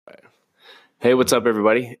Hey, what's up,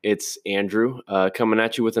 everybody? It's Andrew coming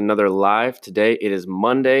at you with another live. Today it is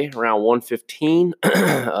Monday around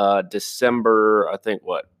 1:15, December, I think,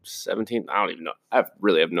 17th? I don't even know. I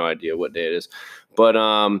really have no idea what day it is. But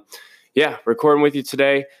yeah, recording with you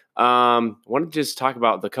today. Want to just talk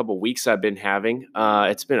about the couple weeks I've been having.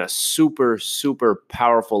 It's been a super, super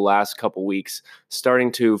powerful last couple weeks.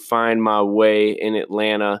 Starting to find my way in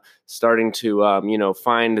Atlanta, starting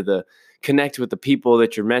to, connect with the people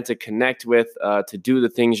that you're meant to connect with, to do the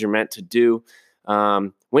things you're meant to do.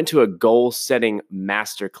 Went to a goal setting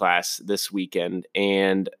masterclass this weekend,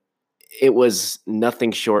 and it was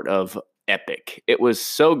nothing short of epic. It was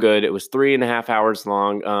so good. It was 3.5 hours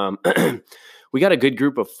long. We got a good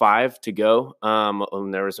group of 5 to go.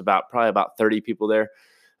 And there was probably about 30 people there.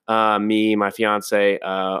 Me, my fiance,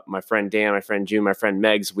 my friend Dan, my friend June, my friend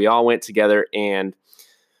Megs, we all went together, and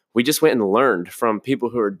we just went and learned from people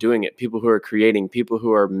who are doing it, people who are creating, people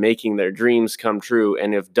who are making their dreams come true,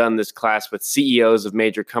 and have done this class with CEOs of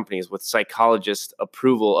major companies, with psychologist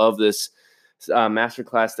approval of this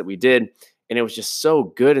masterclass that we did. And it was just so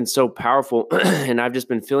good and so powerful. And I've just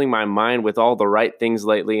been filling my mind with all the right things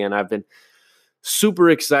lately. And I've been super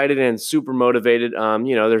excited and super motivated.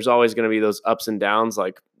 There's always going to be those ups and downs.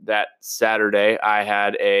 Like that Saturday, I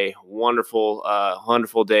had a wonderful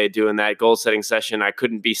day doing that goal setting session. I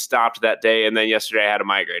couldn't be stopped that day. And then yesterday I had a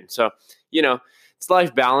migraine. So, it's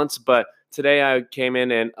life balance. But today I came in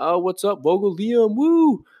and, oh, what's up, Vogel Liam?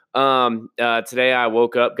 Woo! Today I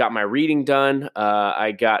woke up, got my reading done.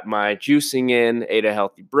 I got my juicing in, ate a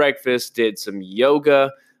healthy breakfast, did some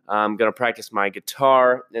yoga. I'm going to practice my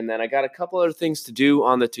guitar, and then I got a couple other things to do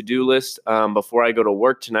on the to-do list before I go to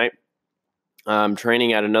work tonight. I'm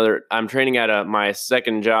training at my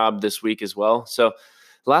second job this week as well. So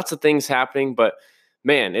lots of things happening, but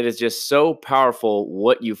man, it is just so powerful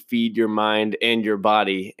what you feed your mind and your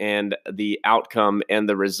body, and the outcome and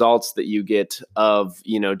the results that you get of,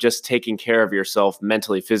 just taking care of yourself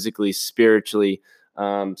mentally, physically, spiritually,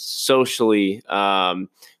 socially,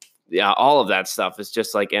 all of that stuff is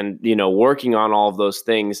just like, and, working on all of those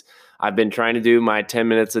things. I've been trying to do my 10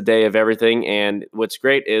 minutes a day of everything. And what's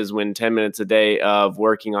great is when 10 minutes a day of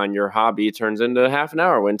working on your hobby turns into half an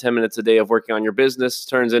hour, when 10 minutes a day of working on your business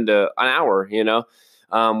turns into an hour,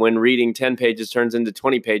 when reading 10 pages turns into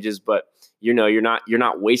 20 pages, but you're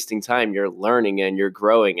not wasting time, you're learning and you're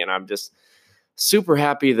growing. And I'm just super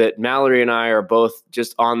happy that Mallory and I are both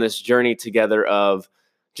just on this journey together of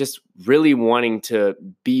just really wanting to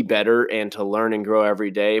be better and to learn and grow every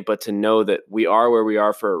day, but to know that we are where we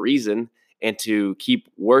are for a reason, and to keep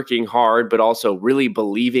working hard, but also really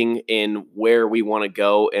believing in where we want to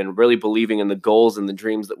go, and really believing in the goals and the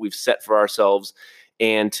dreams that we've set for ourselves,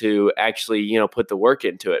 and to actually, put the work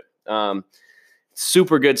into it.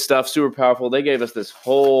 Super good stuff, super powerful. They gave us this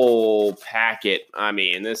whole packet. I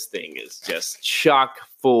mean, this thing is just chock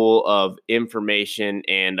full of information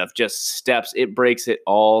and of just steps. It breaks it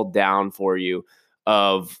all down for you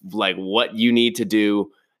of like what you need to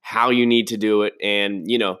do, how you need to do it. And,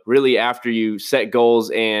 really after you set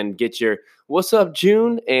goals and get your, what's up,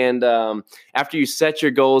 June? And after you set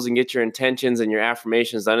your goals and get your intentions and your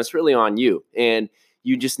affirmations done, it's really on you. And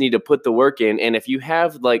you just need to put the work in. And if you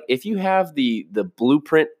have the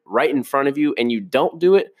blueprint right in front of you and you don't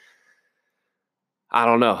do it, I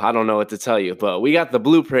don't know what to tell you, but we got the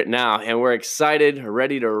blueprint now, and we're excited,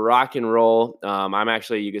 ready to rock and roll.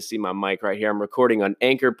 You can see my mic right here. I'm recording on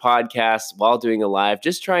Anchor Podcast while doing a live,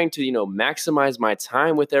 just trying to, maximize my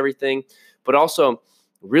time with everything, but also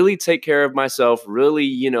really take care of myself, really,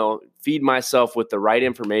 feed myself with the right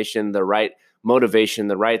information, the right motivation,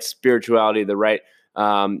 the right spirituality, the right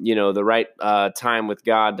time with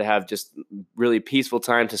God, to have just really peaceful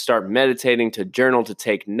time, to start meditating, to journal, to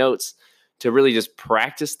take notes, to really just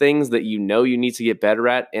practice things that you need to get better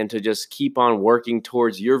at, and to just keep on working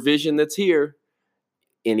towards your vision that's here.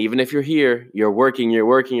 And even if you're here, you're working.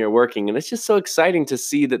 And it's just so exciting to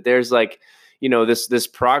see that there's this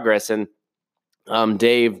progress. And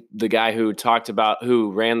Dave, the guy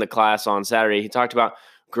who ran the class on Saturday, he talked about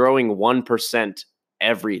growing 1%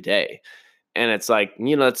 every day. And it's like,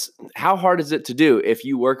 it's how hard is it to do if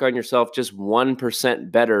you work on yourself just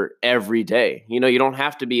 1% better every day? You don't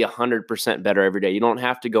have to be 100% better every day. You don't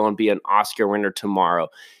have to go and be an Oscar winner tomorrow.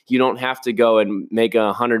 You don't have to go and make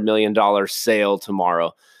 $100 million sale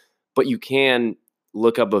tomorrow. But you can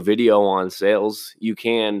look up a video on sales. You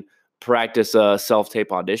can practice a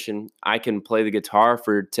self-tape audition. I can play the guitar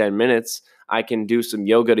for 10 minutes. I can do some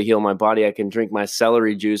yoga to heal my body. I can drink my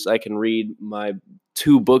celery juice. I can read my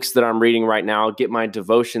 2 books that I'm reading right now, get my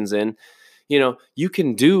devotions in. You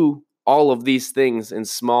can do all of these things in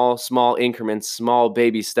small, small increments, small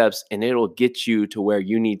baby steps, and it'll get you to where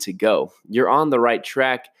you need to go. You're on the right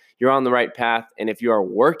track. You're on the right path. And if you are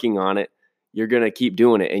working on it, you're going to keep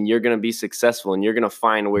doing it and you're going to be successful and you're going to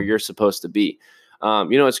find where you're supposed to be.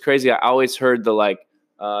 It's crazy. I always heard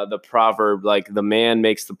the proverb, like the man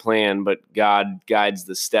makes the plan, but God guides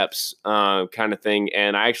the steps, kind of thing.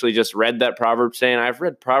 And I actually just read that proverb saying I've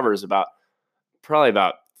read Proverbs probably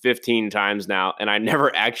about 15 times now, and I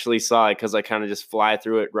never actually saw it because I kind of just fly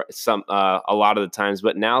through it a lot of the times.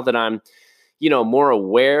 But now that I'm, more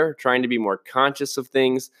aware, trying to be more conscious of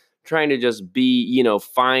things, trying to just be,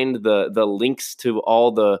 find the links to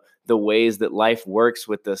all the ways that life works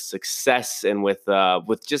with the success and with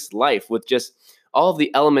just life, with just all of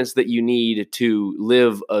the elements that you need to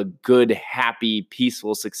live a good, happy,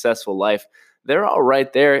 peaceful, successful life. They're all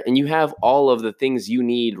right there, and you have all of the things you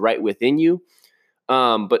need right within you.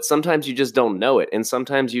 But sometimes you just don't know it, and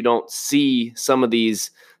sometimes you don't see some of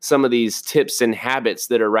these tips and habits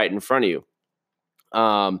that are right in front of you.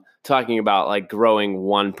 Talking about like growing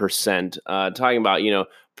 1%, talking about,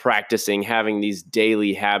 practicing, having these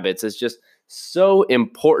daily habits. It's just so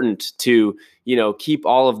important to, keep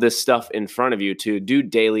all of this stuff in front of you, to do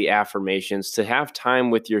daily affirmations, to have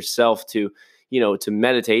time with yourself, to, to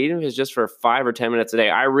meditate, even if it's just for 5 or 10 minutes a day.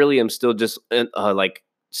 I really am still just like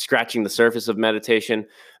scratching the surface of meditation.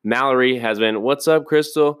 Mallory has been, what's up,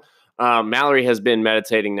 Crystal? Mallory has been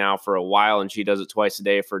meditating now for a while, and she does it twice a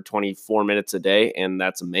day for 24 minutes a day, and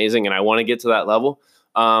that's amazing. And I want to get to that level,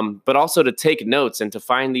 but also to take notes and to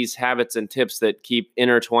find these habits and tips that keep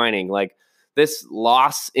intertwining. Like this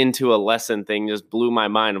loss into a lesson thing just blew my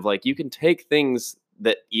mind. Of like, you can take things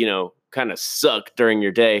that kind of suck during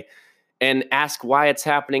your day and ask why it's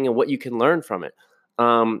happening and what you can learn from it.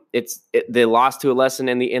 It's the loss to a lesson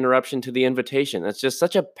and the interruption to the invitation. That's just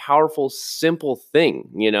such a powerful, simple thing,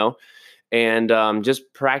 and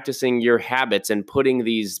just practicing your habits and putting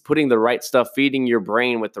the right stuff, feeding your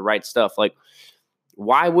brain with the right stuff. Like,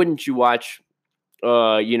 why wouldn't you watch,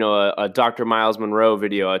 a Dr. Miles Monroe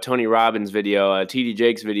video, a Tony Robbins video, a TD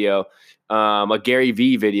Jakes video, a Gary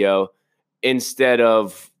Vee video, instead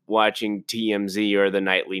of watching TMZ or the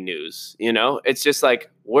nightly news? It's just like,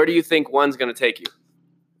 where do you think one's going to take you?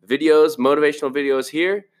 Videos, motivational videos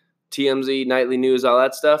here, TMZ, nightly news, all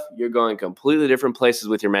that stuff, you're going completely different places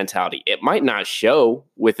with your mentality. It might not show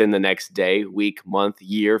within the next day, week, month,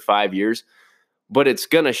 year, 5 years, but it's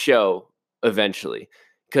going to show eventually.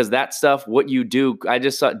 Because that stuff, what you do, I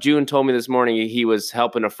just saw June told me this morning he was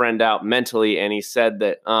helping a friend out mentally, and he said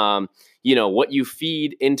that, what you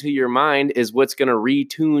feed into your mind is what's going to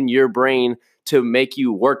retune your brain to make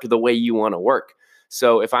you work the way you want to work.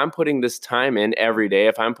 So if I'm putting this time in every day,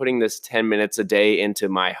 if I'm putting this 10 minutes a day into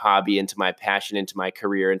my hobby, into my passion, into my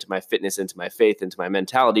career, into my fitness, into my faith, into my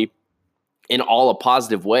mentality, in all a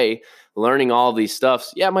positive way, learning all of these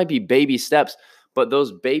stuffs, it might be baby steps, but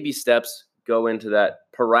those baby steps go into that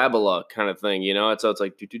parabola kind of thing, So it's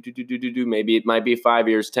like, maybe it might be 5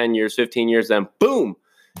 years, 10 years, 15 years, then boom,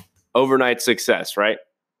 overnight success, right?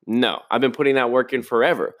 No, I've been putting that work in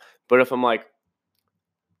forever. But if I'm like,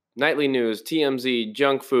 nightly news, TMZ,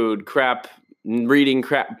 junk food, crap, reading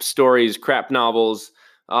crap stories, crap novels,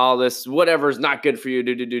 all this, whatever's not good for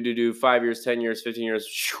you, 5 years, 10 years, 15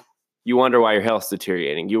 years, you wonder why your health's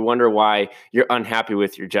deteriorating. You wonder why you're unhappy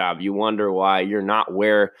with your job. You wonder why you're not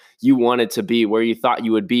where you wanted to be, where you thought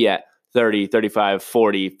you would be at 30, 35,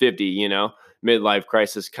 40, 50, midlife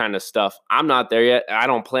crisis kind of stuff. I'm not there yet. I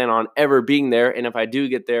don't plan on ever being there. And if I do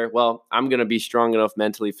get there, well, I'm going to be strong enough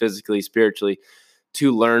mentally, physically, spiritually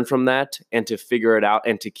to learn from that and to figure it out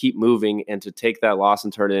and to keep moving and to take that loss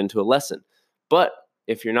and turn it into a lesson. But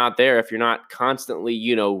if you're not there, if you're not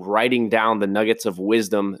constantly, writing down the nuggets of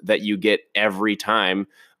wisdom that you get every time,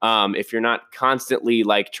 if you're not constantly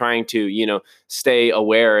like trying to, stay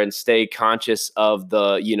aware and stay conscious of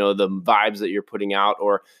the, the vibes that you're putting out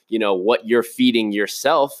or, what you're feeding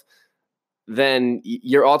yourself, then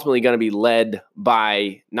you're ultimately going to be led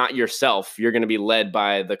by not yourself. You're going to be led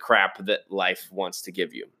by the crap that life wants to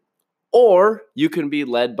give you. Or you can be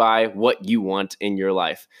led by what you want in your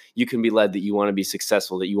life. You can be led that you want to be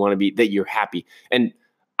successful, that you want to be, that you're happy. And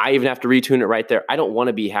I even have to retune it right there. I don't want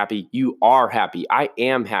to be happy. You are happy. I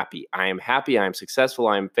am happy. I am happy. I am successful.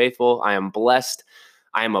 I am faithful. I am blessed.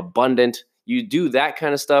 I am abundant. You do that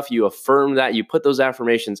kind of stuff. You affirm that. You put those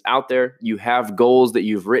affirmations out there. You have goals that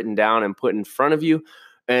you've written down and put in front of you.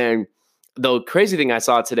 And the crazy thing I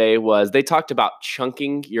saw today was they talked about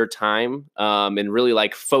chunking your time and really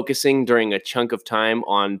like focusing during a chunk of time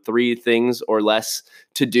on 3 things or less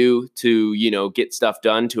to do to, get stuff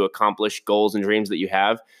done, to accomplish goals and dreams that you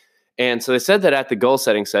have. And so they said that at the goal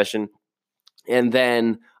setting session. And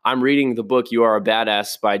then I'm reading the book You Are a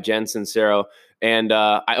Badass by Jen Sincero. And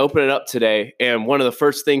I open it up today. And one of the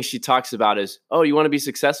first things she talks about is, oh, you want to be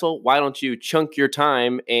successful? Why don't you chunk your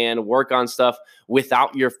time and work on stuff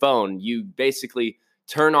without your phone? You basically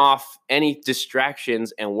turn off any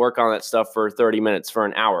distractions and work on that stuff for 30 minutes, for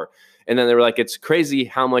an hour. And then they were like, it's crazy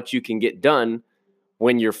how much you can get done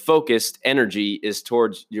when your focused energy is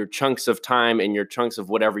towards your chunks of time and your chunks of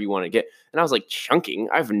whatever you want to get. And I was like, chunking?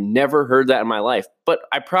 I've never heard that in my life, but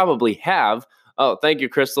I probably have. Oh, thank you,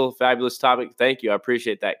 Crystal. Fabulous topic. Thank you. I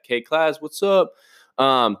appreciate that. K-Class, what's up?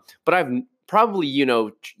 But I've probably,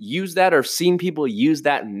 used that or seen people use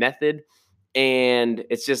that method, and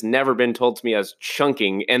it's just never been told to me as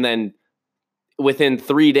chunking. And then within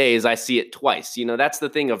 3 days, I see it twice. That's the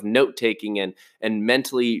thing of note taking and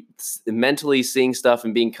mentally seeing stuff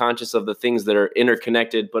and being conscious of the things that are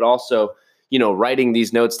interconnected, but also, writing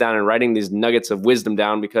these notes down and writing these nuggets of wisdom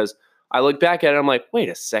down, because I look back at it, I'm like, wait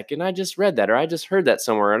a second, I just read that, or I just heard that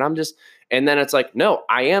somewhere. And then it's like, no,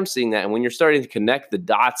 I am seeing that. And when you're starting to connect the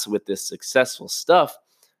dots with this successful stuff,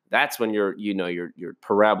 that's when your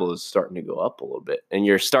parabola is starting to go up a little bit, and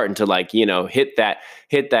you're starting to hit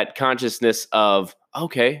that consciousness of,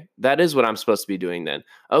 okay, that is what I'm supposed to be doing then.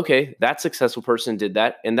 Okay, that successful person did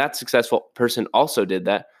that, and that successful person also did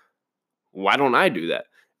that. Why don't I do that?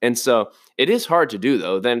 And so it is hard to do,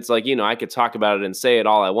 though. Then it's like, I could talk about it and say it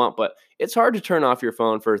all I want, but it's hard to turn off your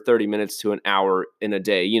phone for 30 minutes to an hour in a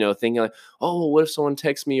day, thinking like, oh, what if someone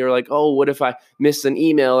texts me? Or like, oh, what if I miss an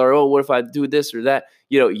email? Or, oh, what if I do this or that?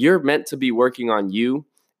 You're meant to be working on you,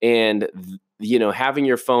 and, having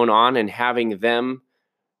your phone on and having them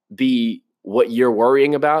be what you're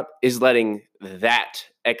worrying about is letting that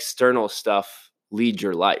external stuff lead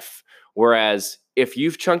your life. Whereas if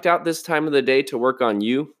you've chunked out this time of the day to work on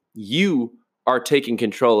you, you are taking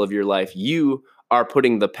control of your life. You are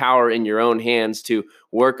putting the power in your own hands to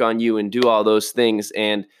work on you and do all those things.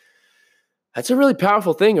 And that's a really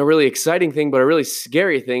powerful thing, a really exciting thing, but a really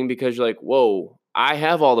scary thing, because you're like, whoa, I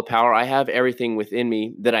have all the power. I have everything within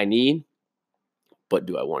me that I need, but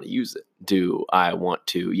do I want to use it? Do I want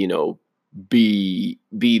to, be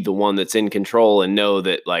the one that's in control and know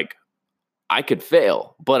that, like, I could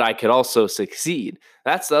fail, but I could also succeed?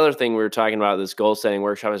 That's the other thing we were talking about this goal setting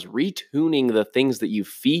workshop, is retuning the things that you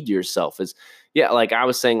feed yourself. Is, yeah, like I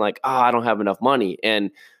was saying, like, oh, I don't have enough money.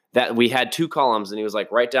 And that we had 2 columns, and he was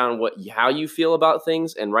like, write down how you feel about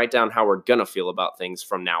things and write down how we're going to feel about things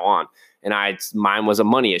from now on. And mine was a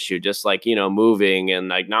money issue, just like, moving and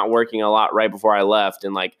like not working a lot right before I left,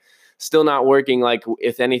 and like still not working, like,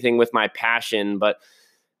 if anything, with my passion.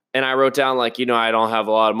 And I wrote down, like, I don't have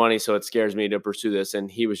a lot of money, so it scares me to pursue this.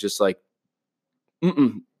 And he was just like,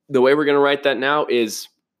 the way we're going to write that now is,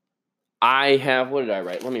 what did I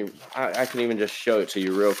write? I can even just show it to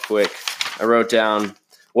you real quick.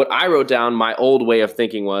 What I wrote down, my old way of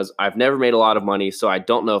thinking was, I've never made a lot of money, so I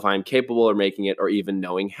don't know if I'm capable of making it or even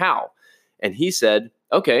knowing how. And he said,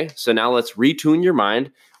 okay, so now let's retune your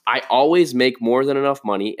mind. I always make more than enough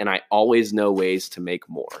money, and I always know ways to make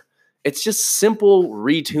more. It's just simple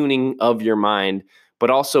retuning of your mind, but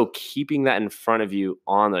also keeping that in front of you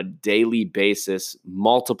on a daily basis,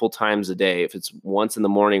 multiple times a day. If it's once in the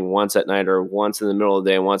morning, once at night, or once in the middle of the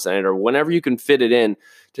day, once at night, or whenever you can fit it in,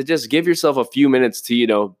 to just give yourself a few minutes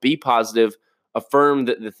to, be positive, affirm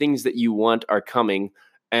that the things that you want are coming,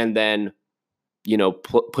 and then,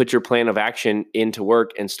 put your plan of action into work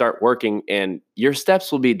and start working, and your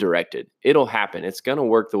steps will be directed. It'll happen. It's going to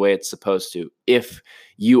work the way it's supposed to, if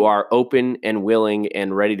you are open and willing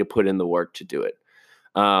and ready to put in the work to do it.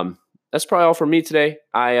 That's probably all from me today.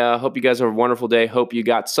 I hope you guys have a wonderful day. Hope you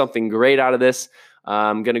got something great out of this.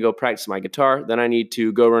 I'm going to go practice my guitar. Then I need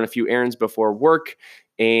to go run a few errands before work.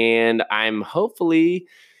 And I'm hopefully,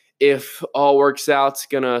 if all works out,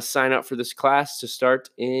 going to sign up for this class to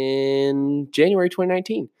start in January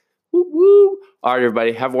 2019. Woo woo. All right,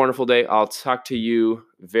 everybody. Have a wonderful day. I'll talk to you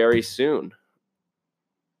very soon.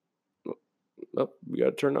 Oh, we got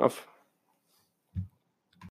to turn off.